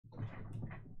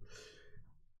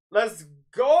Let's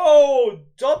go!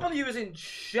 W's in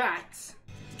chat.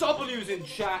 W's in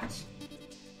chat.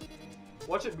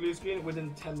 Watch it blue screen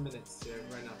within 10 minutes here,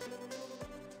 right now.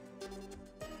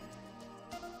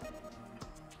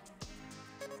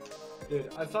 Dude,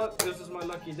 I thought this was my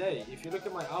lucky day. If you look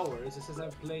at my hours, it says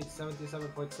I've played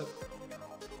 77.7.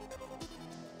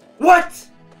 What?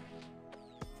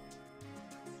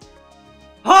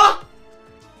 Huh?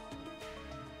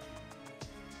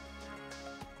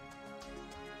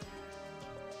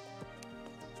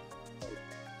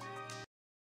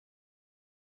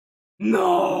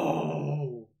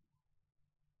 No!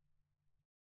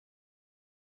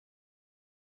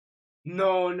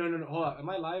 No. Hold up. Am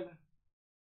I live?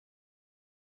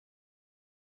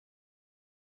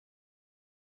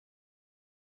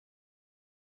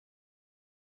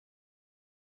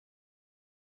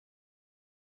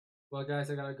 Well, guys,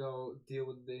 I gotta go deal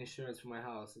with the insurance for my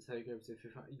house. It's how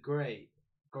great.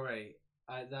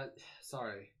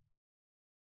 Sorry.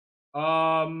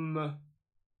 Oh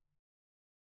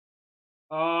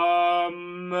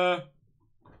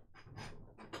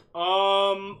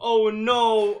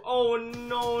no. Oh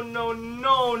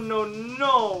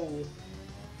no.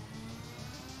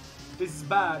 This is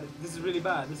bad. This is really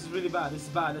bad. This is really bad. This is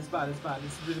bad. This is bad. This is bad.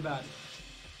 This is really bad.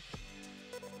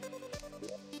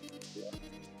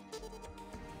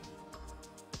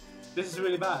 This is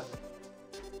really bad.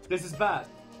 This is bad.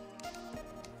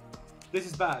 This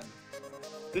is bad.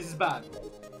 This is bad.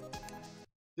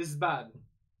 This is bad.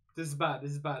 This is bad.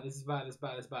 This is bad. This is bad. This is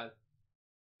bad. This is bad.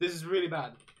 This is really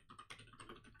bad.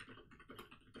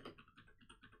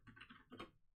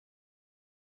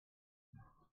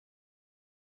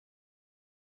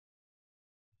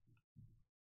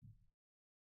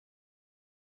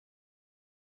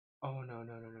 Oh no. Oh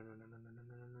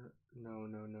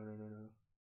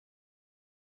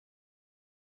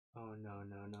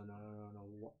no.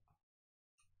 What?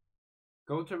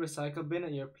 Go to recycle bin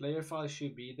and your player file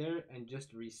should be there and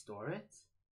just restore it?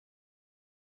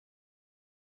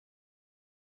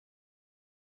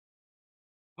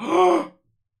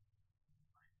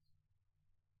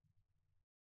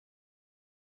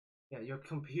 Yeah, your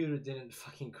computer didn't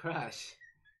fucking crash.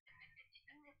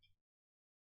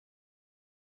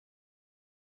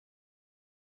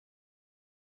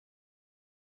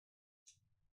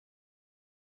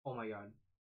 Oh my god.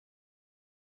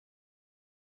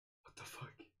 What the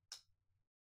fuck?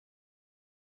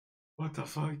 What the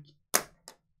fuck?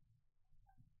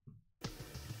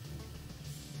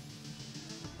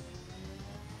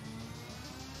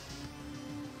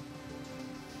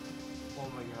 Oh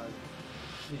my god.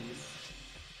 Please.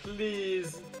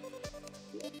 Please.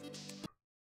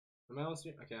 Am I on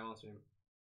stream? Okay, I'm on stream.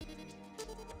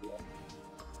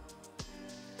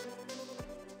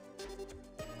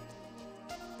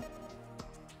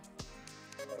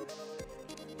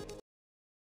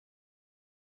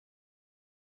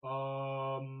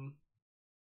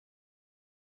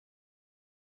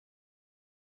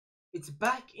 It's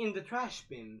back in the trash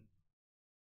bin.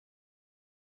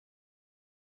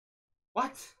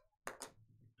 What?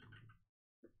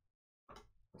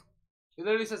 It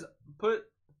literally says put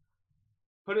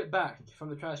it back from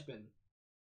the trash bin.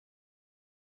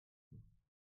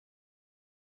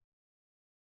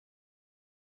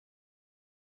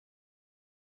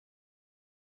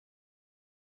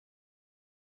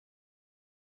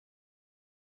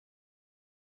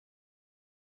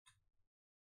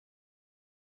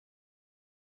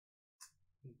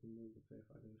 You can move the player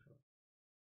file info.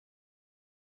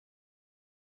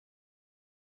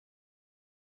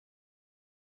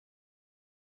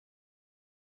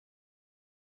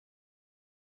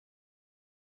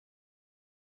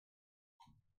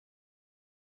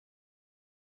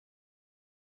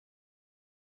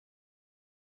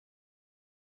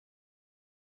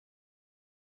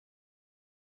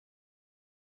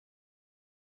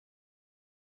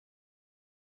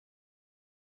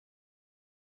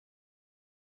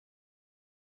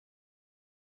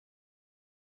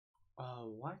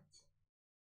 What?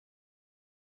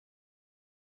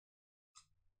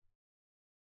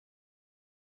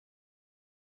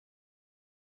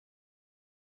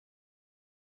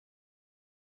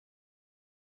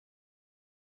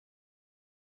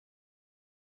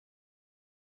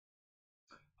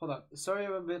 Hold up. Sorry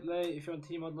I'm a bit late. If you're on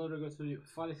Team Loader, go to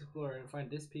File Explorer and find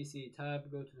this PC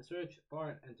tab. Go to the search bar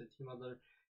and enter Team Loader.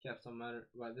 Caps don't matter.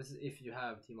 Well, this is if you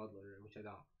have Team Loader, which I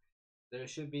don't. There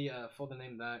should be a folder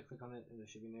named that. Click on it, and there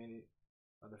should be many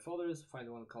other folders. Find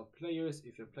the one called Players.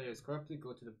 If your player is corrupted,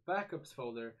 go to the Backups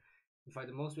folder and find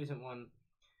the most recent one.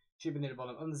 Should be near the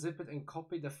bottom. Unzip it and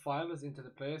copy the files into the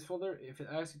Players folder. If it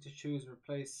asks you to choose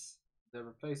replace the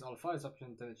replace all files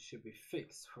option, then it should be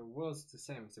fixed. For worlds, it's the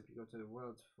same except you go to the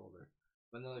world folder.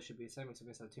 Vanilla should be the same except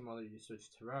inside team model you search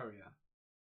terraria.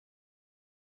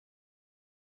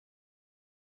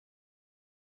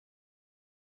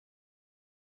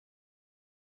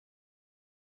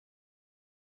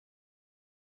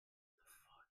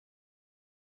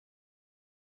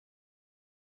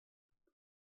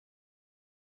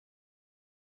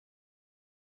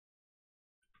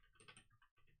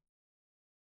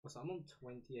 So I'm on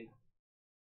 28.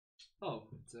 Oh,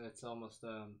 it's almost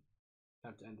time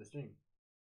to end the stream.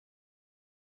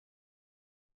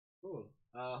 Cool.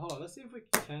 Hold on, let's see if we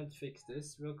can't fix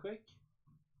this real quick.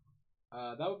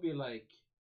 That would be like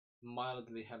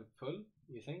mildly helpful,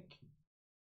 you think?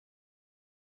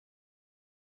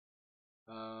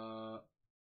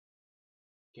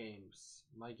 Games.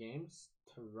 My games.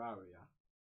 Terraria.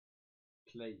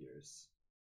 Players.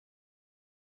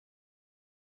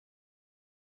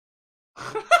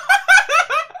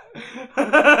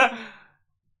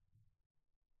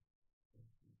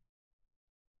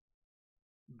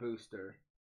 Booster.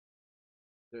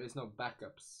 There is no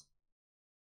backups.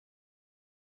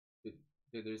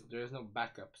 Dude, there is no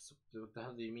backups. What the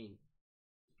hell do you mean?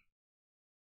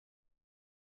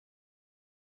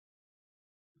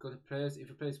 Go to players. If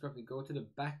you play this correctly, go to the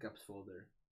backups folder.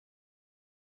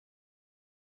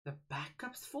 The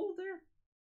backups folder?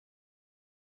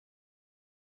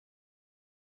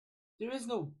 There is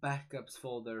no backups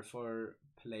folder for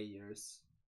players.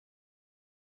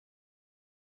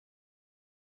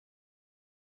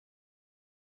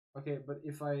 Okay, but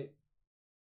if I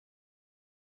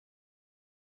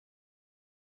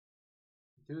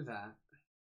do that,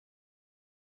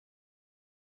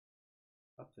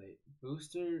 update,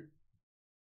 booster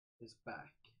is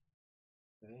back.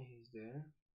 Okay, he's there.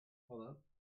 Hold up.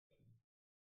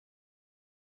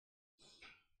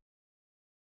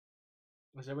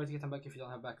 Was there a way to get them back if you don't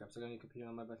have backups? I got a new computer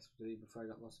on my backups before I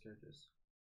got lost characters.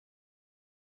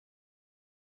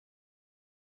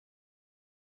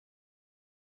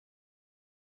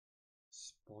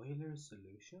 Spoiler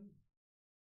solution?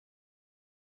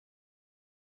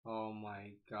 Oh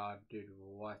my god, dude,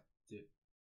 what did...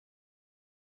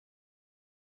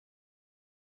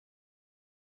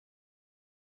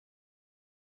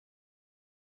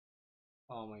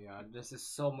 Oh my god, this is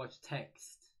so much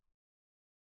text.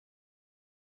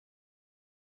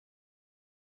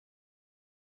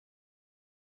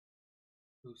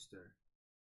 Booster.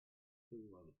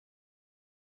 Well.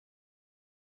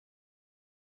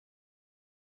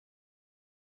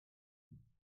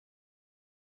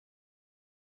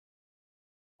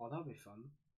 Oh, that'll be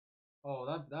fun. Oh,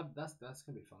 that's gonna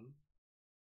be fun.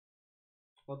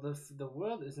 Well, the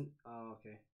world isn't. Oh,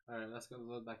 okay. All right, let's go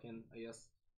load back in. I guess.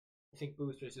 I think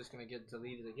booster is just gonna get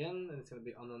deleted again, and it's gonna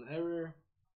be unknown error.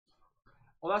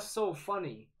 Oh, that's so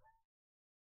funny.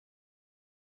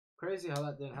 Crazy how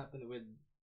that didn't happen with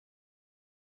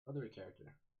other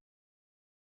character.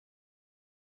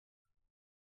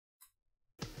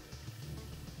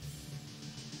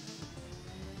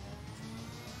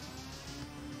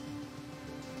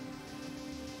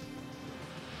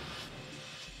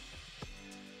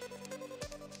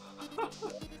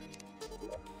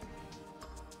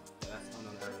 That's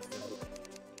unknown error still.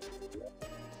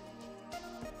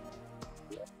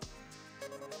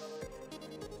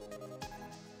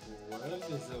 World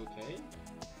is okay.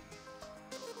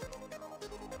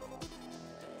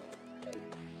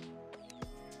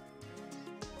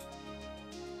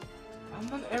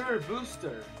 Unknown error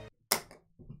booster.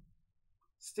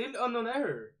 Still unknown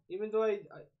error. Even though it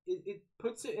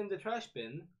puts it in the trash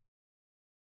bin.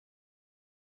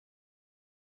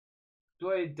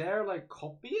 Do I dare like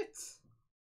copy it?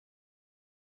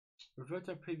 Revert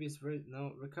to previous version.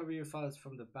 No, recover your files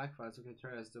from the back files. Okay,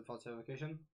 try as default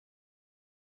location.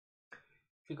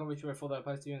 Click on which folder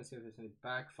applies to you and see if there's any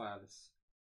back files.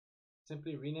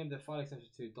 Simply rename the file extension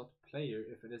to .player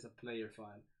if it is a player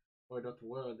file, or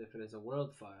 .world if it is a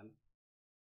world file.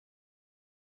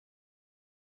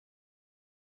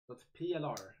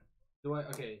 .plr. Do I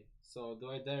okay? So do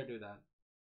I dare do that?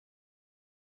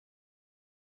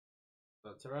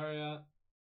 So Terraria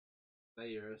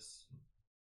players.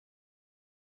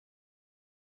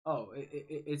 Oh,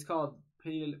 it's called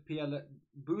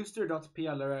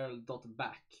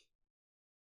booster.plrl.back.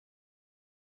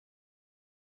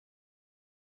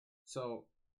 So,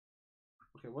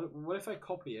 okay, what if I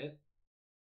copy it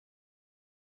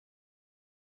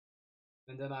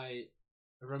and then I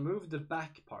remove the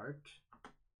back part?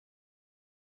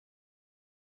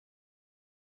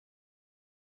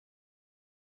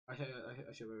 I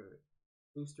should wait.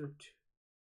 Booster 2.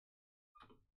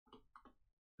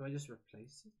 Do I just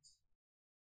replace it?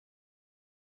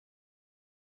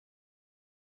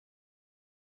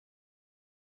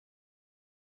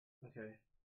 Okay.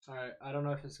 Alright, I don't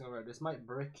know if it's gonna work. This might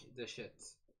brick the shit.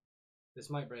 This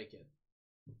might break it.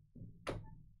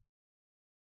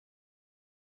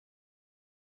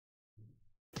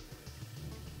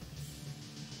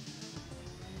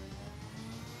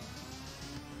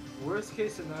 Worst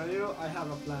case scenario, I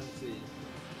have a plan C.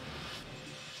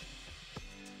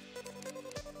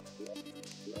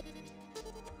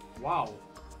 Wow.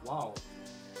 Wow.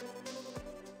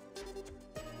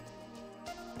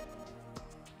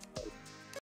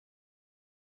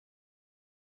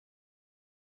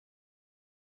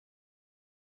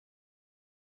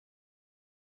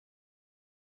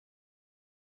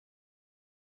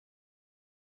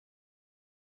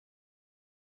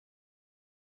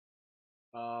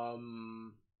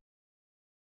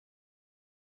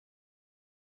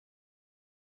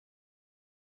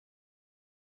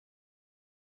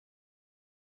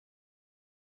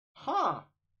 Huh.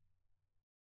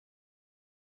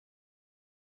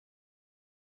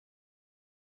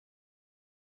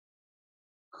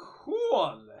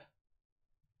 Cool.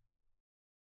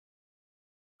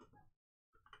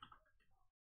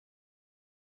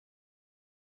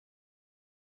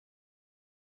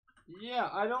 Yeah,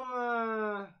 I don't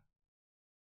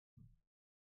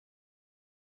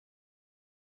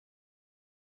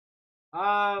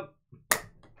I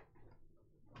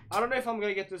don't know if I'm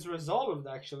gonna get this resolved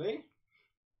actually.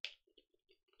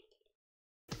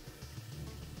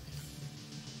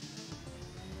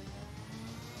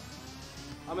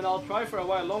 I mean, I'll try for a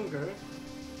while longer.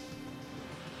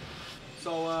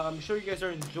 So I'm sure you guys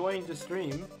are enjoying the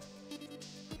stream.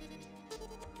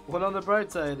 Well, on the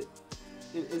bright side,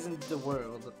 it isn't the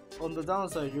world. On the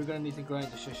downside, you're gonna need to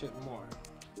grind the shit more.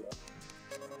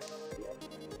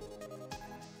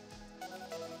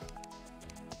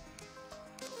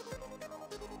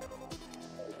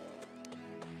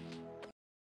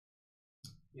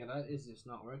 Yeah, that is just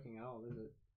not working at all, is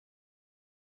it?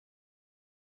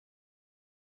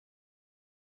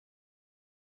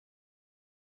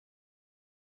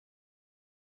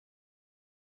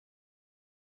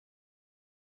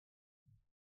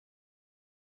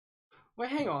 Wait,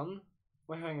 hang on.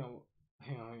 Wait, hang on.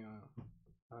 Hang on, hang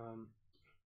on.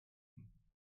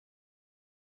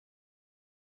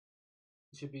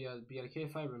 It should be a BLK.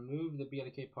 If I remove the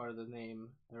BLK part of the name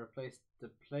and replace the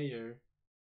player,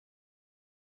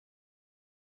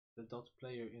 the dot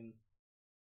player in.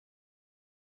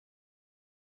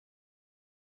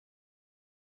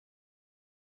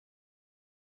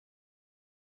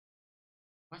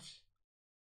 What?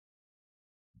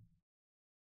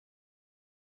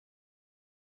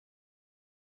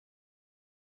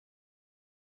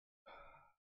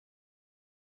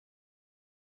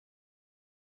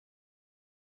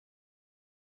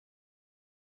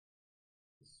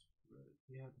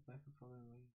 You have the backup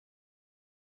following.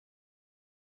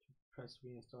 Press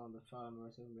reinstall on the file, more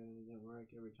seven it didn't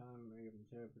work every time. Maybe the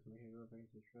therapist making it go back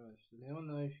into the trash. So they don't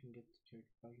know if you can get the check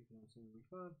back if you don't send the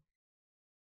file.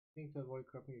 I think to avoid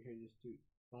corrupting your trade, just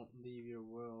don't leave your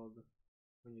world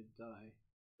when you die.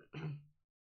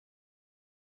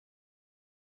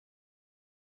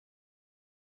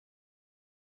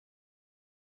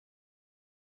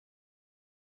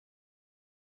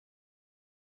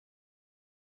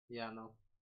 Yeah, no.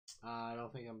 I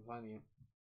don't think I'm finding it.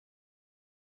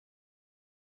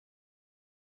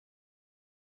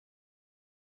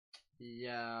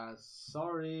 Yeah,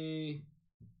 sorry.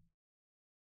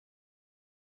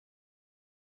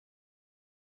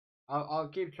 I'll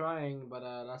keep trying, but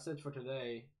that's it for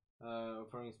today. For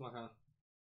Ugnsmacka.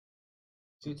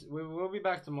 We will be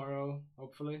back tomorrow,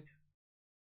 hopefully.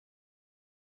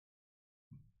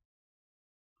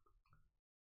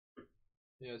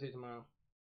 Yeah, see you tomorrow.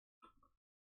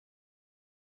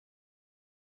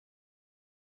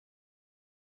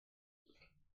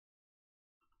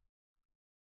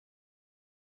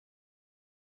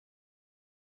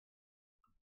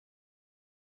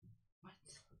 What?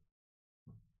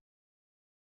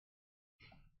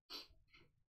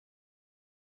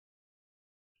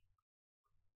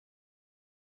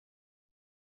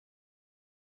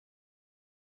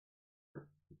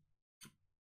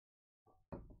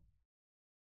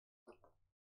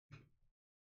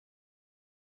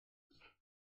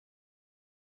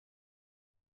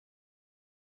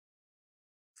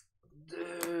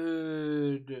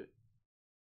 Dude,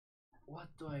 what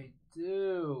do I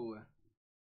do?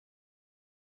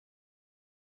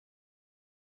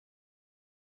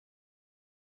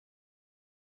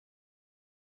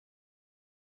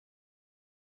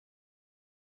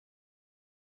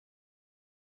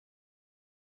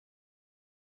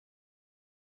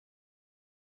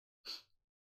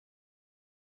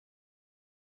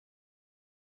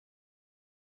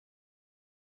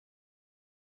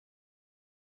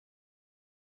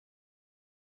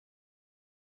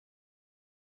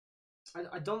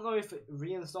 I don't know if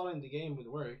reinstalling the game would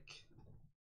work,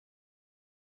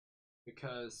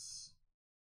 because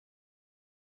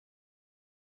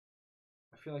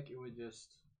I feel like it would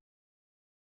just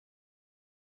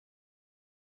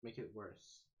make it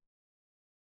worse.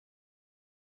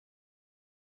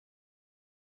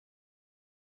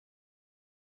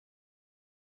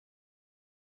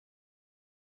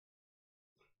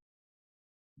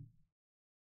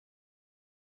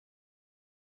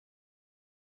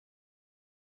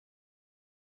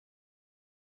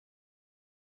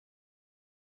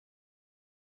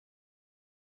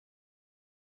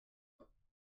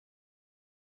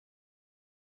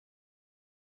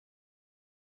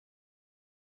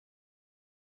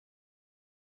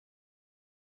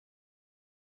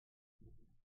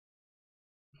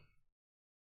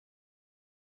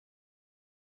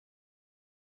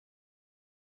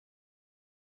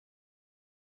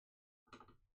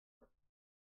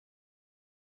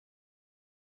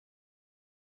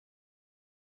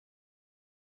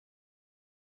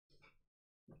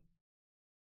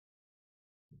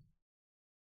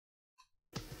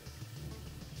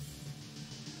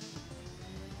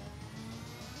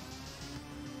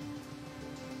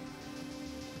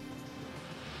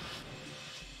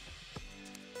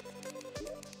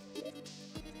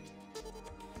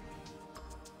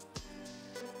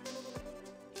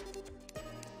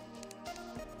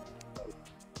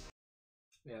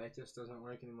 Yeah, it just doesn't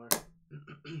work anymore.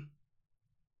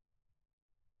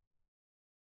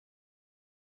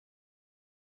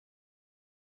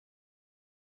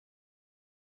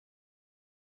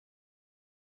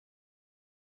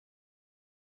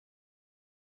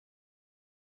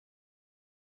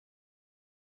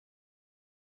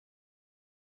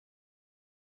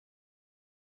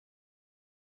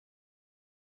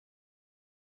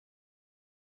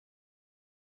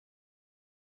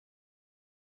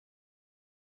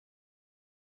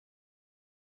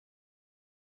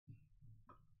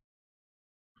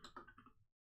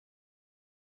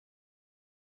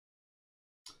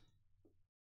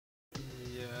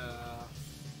 Yeah.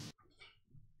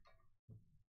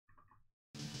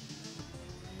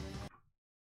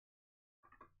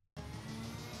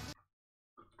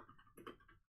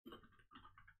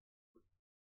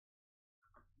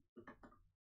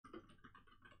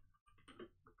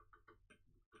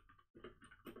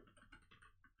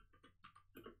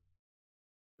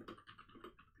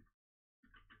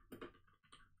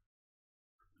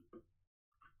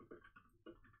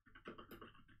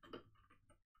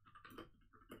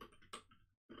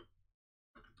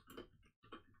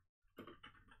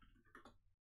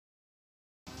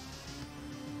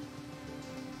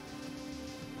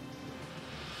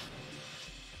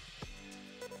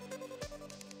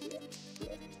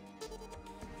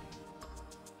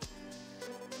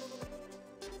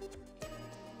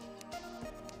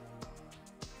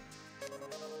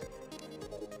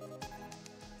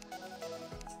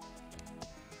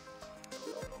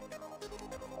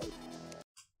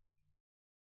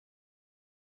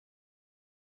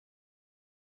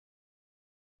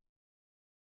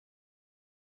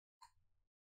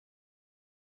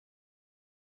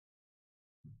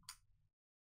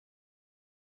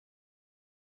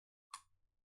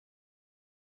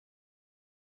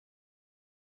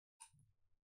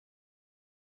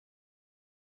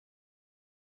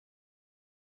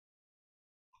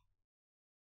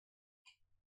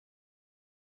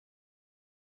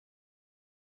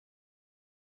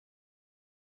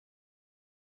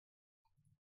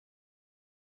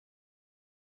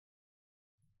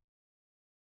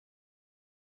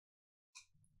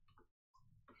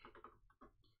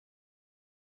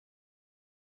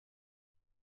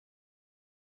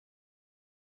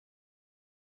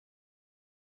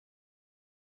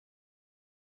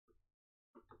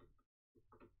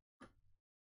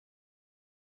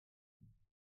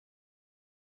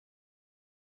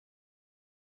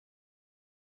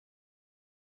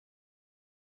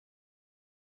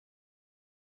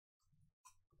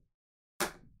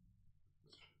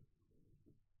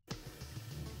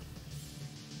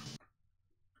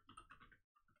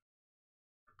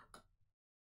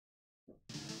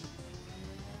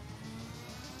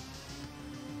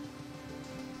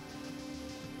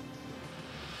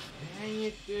 Dang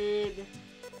it, dude.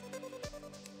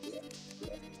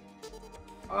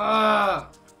 Ah!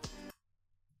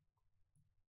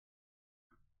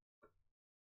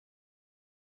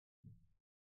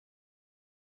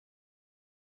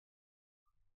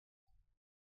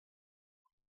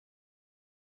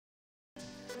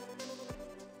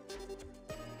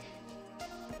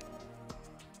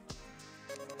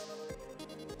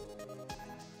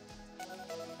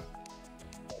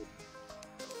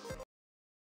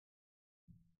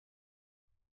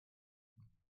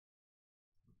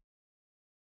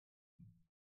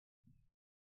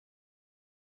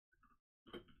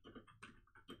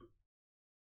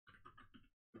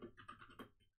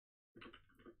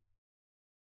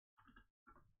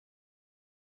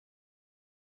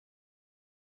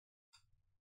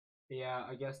 yeah,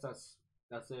 I guess that's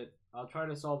it. I'll try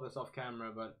to solve this off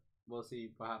camera, but we'll see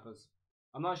what happens.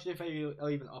 I'm not sure if I'll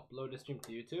even upload the stream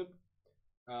to YouTube.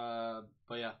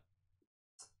 But yeah.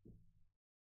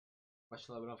 Much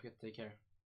love, and don't forget to take care.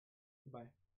 Bye.